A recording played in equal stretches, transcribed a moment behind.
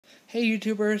Hey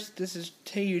YouTubers, this is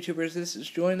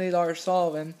Join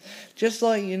Sullivan. Just to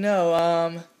let you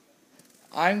know,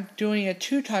 I'm doing a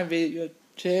two-time video.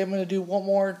 Today I'm going to do one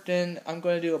more, then I'm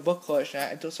going to do a book collection.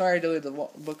 Sorry I deleted the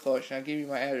book collection. I gave you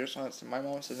my address on it, so my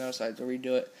mom said no, so I had to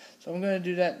redo it. So I'm going to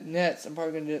do that next. I'm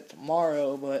probably going to do it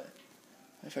tomorrow, but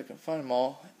if I can find them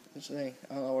all. That's the thing.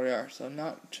 I don't know where they are. So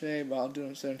not today, but I'll do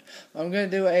them soon. I'm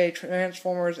going to do a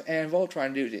Transformers and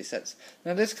Voltron duty sets.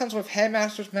 Now this comes with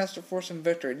Headmasters, Master Force, and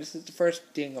Victory. This is the first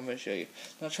thing I'm going to show you.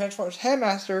 Now Transformers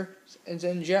Headmaster is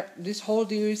in this whole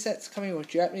duty set's coming with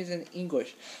Japanese and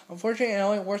English. Unfortunately, it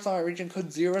only works on a region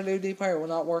code 0 DVD player. It will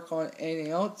not work on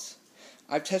anything else.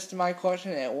 I've tested my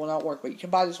collection and it will not work, but you can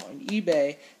buy this on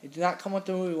eBay. It did not come with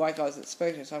the movie like I was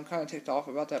expecting, so I'm kind of ticked off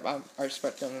about that, but I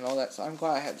respect them and all that, so I'm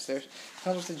glad I have this there. It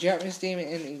comes with the Japanese theme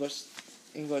and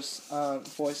English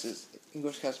voices,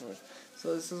 English customers.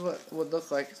 So this is what it would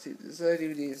look like. See, this is the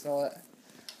DVDs and all that.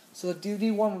 So the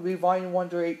DVD 1 would be Volume 1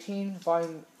 through 18,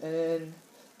 and then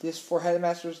this for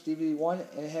Headmasters DVD 1,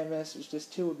 and Headmasters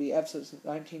Disc 2 would be episodes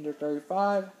 19 to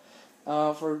 35.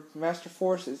 For Master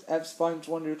Force is Eps Volumes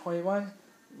 1 through 21.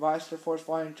 Master Force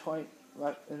Volume 20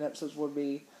 and episodes would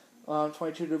be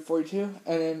 22 to 42.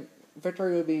 And then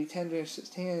Victory would be 10 to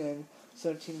 16 and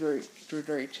 17 through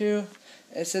 32.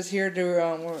 It says here, I'm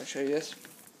going to show you this.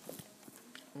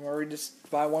 I'm going to read this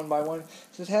by one. It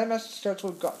says Headmaster starts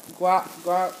with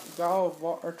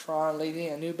Voltron leading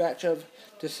a new batch of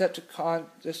Decepticon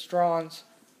Destrons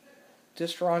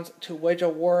to wage a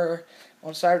war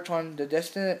on Cybertron. The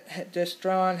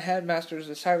Destron Headmasters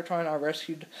of Cybertron are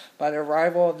rescued by the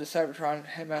arrival of the Cybertron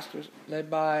Headmasters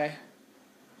led by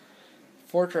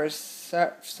Fortress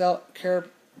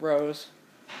Cerebros.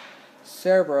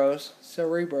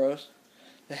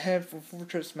 The head from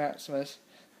Fortress Maximus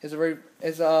is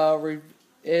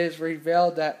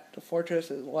revealed that the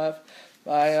fortress is left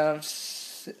by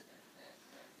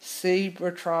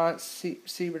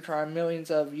Cybertron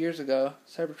millions of years ago.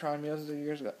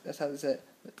 That's how they say it.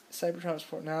 Cybertron is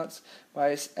pronounced by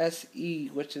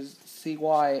SE, which is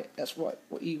CY. That's what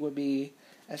E would be.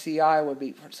 SEI would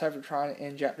be for Cybertron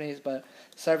in Japanese, but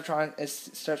Cybertron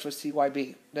starts with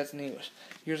CYB. That's in English.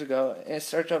 Years ago, in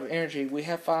search of energy, we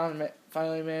have finally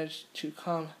managed to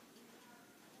come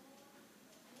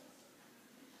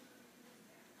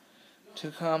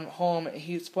home.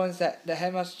 He explains that the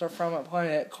Headmasters are from a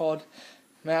planet called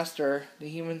Master, the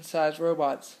human-sized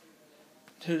robots,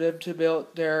 to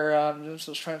build their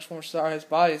themselves transform sized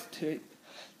bodies.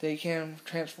 They can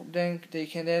then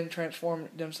transform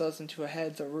themselves into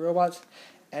heads of robots,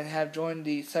 and have joined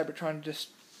the Cybertron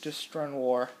Destrian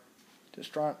War.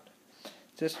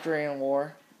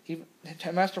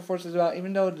 Master Force is about,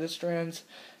 even though the Destrians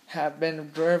have been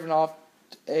driven off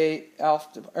the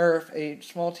Earth, a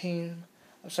small team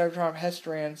of Cybertron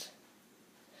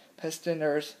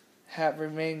Pestenders have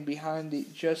remained behind,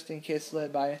 just in case,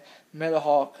 led by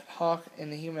Metahawk, Hawk,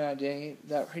 and the human identity.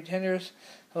 The Pretenders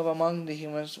live among the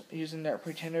humans, using their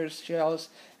Pretenders' shells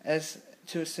as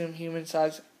to assume human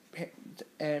size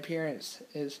and appearance.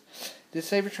 The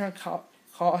Cybertron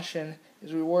caution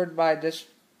is rewarded by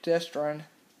Destron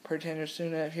Pretenders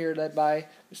soon appear, led by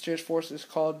mysterious forces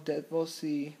called Devil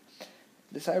Sea.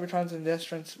 The Cybertrons and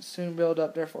Destrons soon build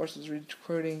up their forces,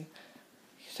 recruiting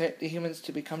the humans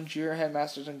to become Junior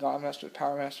Headmasters and Godmasters,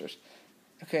 Power Masters.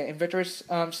 Okay, in Victory's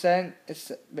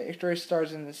Victory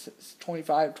stars in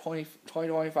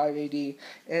 2025 AD.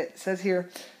 It says here,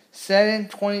 set in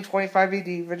 2025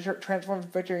 AD, Transformers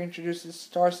Victory introduces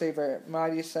Starsaber,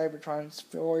 mightiest Cybertron's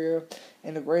warrior,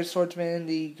 and the greatest swordsman in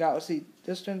the galaxy.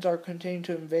 Destrons are continuing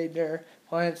to invade their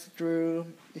planets through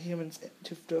the humans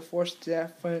to force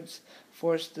defense,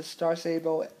 force the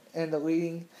Starsaber, and the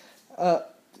leading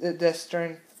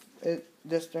Destron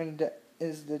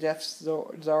is the Death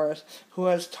Czarus, who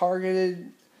has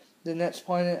targeted the next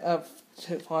planet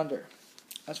to plunder.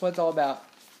 That's what it's all about.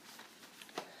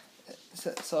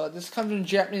 So this comes in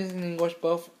Japanese and English,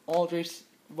 all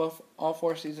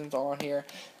 4 seasons are on here,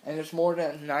 and there's more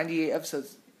than 98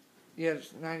 episodes. Yeah,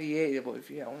 there's 98, I believe.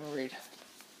 Yeah, I want to read.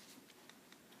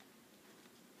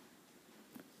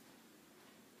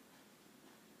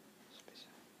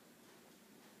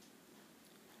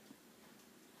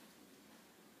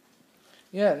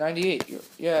 Yeah, 98.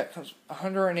 Yeah, it comes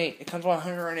 108. It comes with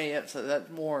 108 episodes.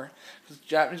 That's more, because the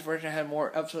Japanese version had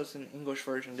more episodes than the English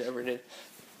version ever did.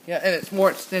 Yeah, and it's more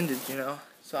extended, So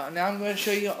now I'm going to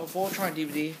show you a Voltron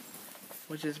DVD,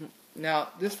 which is, now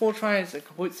this Voltron is a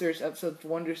complete series, episodes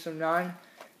 1 through 9.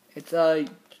 It's in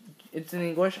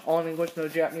English, all in English, no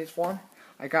Japanese form.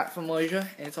 I got it from Malaysia,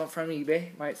 and it's on from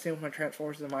eBay. Might see with my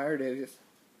Transformers and my other days.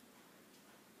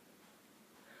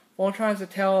 Voltron is a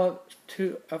tale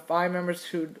of 5 members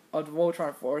of the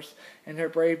Voltron Force and their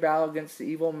brave battle against the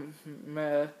evil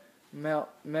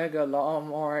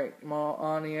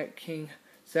megalomaniac King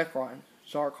Zarkon.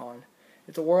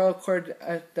 It's a world of clear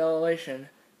desolation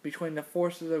between the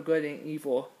forces of good and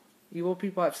evil. Evil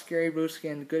people have scary blue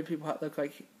skin, good people look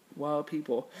like wild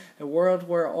people. A world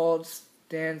where all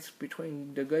stands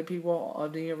between the good people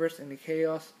of the universe and the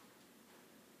chaos.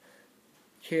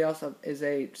 Chaos is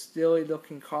a steely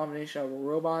looking combination of a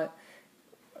robot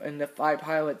and the 5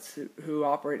 pilots who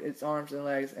operate its arms and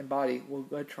legs and body will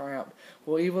good triumph.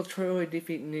 Will evil truly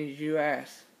defeat? Need you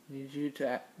ask? Do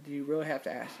you really have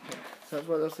to ask? So that's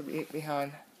what this will be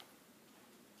behind.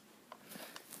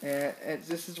 And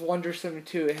this is Wonder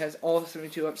 72. It has all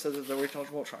 72 episodes of the original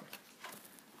Voltron.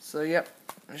 So yep,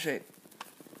 let me show you.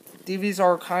 DVDs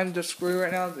are kind of screwy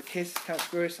right now. The case is kind of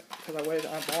screwy because I waited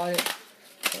on bought it.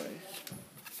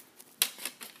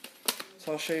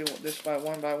 So I'll show you this by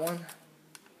one.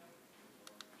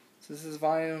 So this is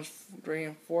volumes 3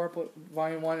 and 4,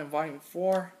 volume 1 and volume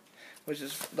 4, which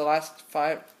is the last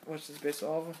 5, which is basically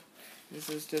all of them. This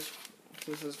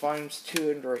is volumes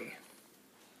 2 and 3.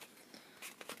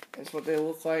 That's what they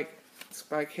look like. It's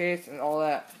by case and all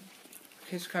that.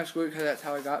 Case is kind of screwy because that's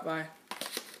how I got by.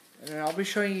 And then I'll be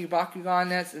showing you Bakugan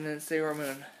nets and then Sailor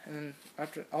Moon. And then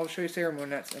after I'll show you Sailor Moon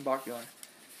nets and Bakugan.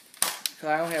 Because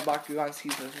I only have Bakugan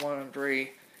seasons 1 and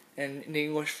 3 in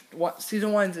English.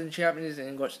 Season 1 is in Japanese and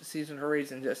English. Season 3 is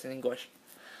just in English.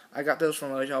 I got those from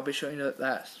Malaysia. I'll be showing you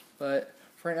that. But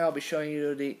for right now, I'll be showing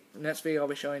you the next video. I'll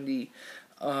be showing the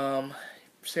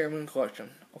Sailor Moon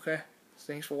collection. Okay. So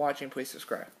thanks for watching. Please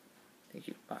subscribe. Thank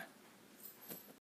you. Bye.